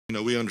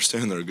We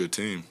understand they're a good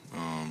team.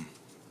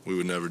 We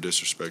would never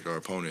disrespect our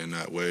opponent in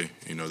that way.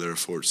 They're a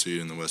fourth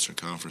seed in the Western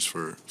Conference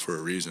for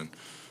a reason.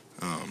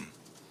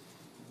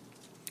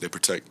 They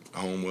protect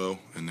home well,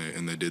 and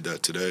they did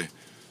that today.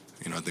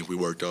 I think we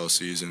worked all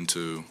season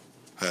to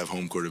have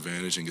home court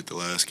advantage and get the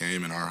last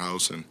game in our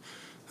house, and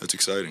that's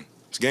exciting.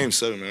 It's Game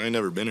 7, man. I ain't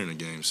never been in a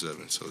Game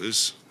 7, so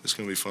it's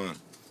going to be fun.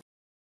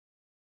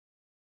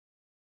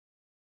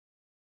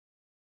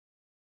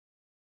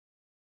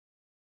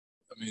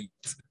 I mean,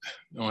 I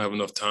don't have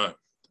enough time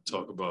to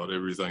talk about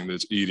everything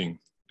that's eating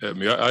at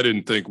me. I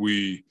didn't think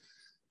we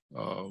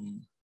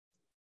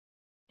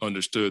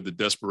understood the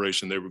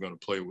desperation they were going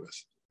to play with.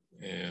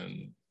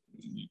 And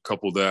you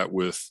couple that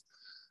with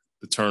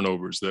the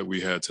turnovers that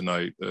we had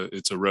tonight,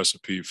 it's a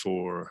recipe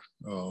for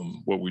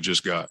what we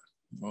just got.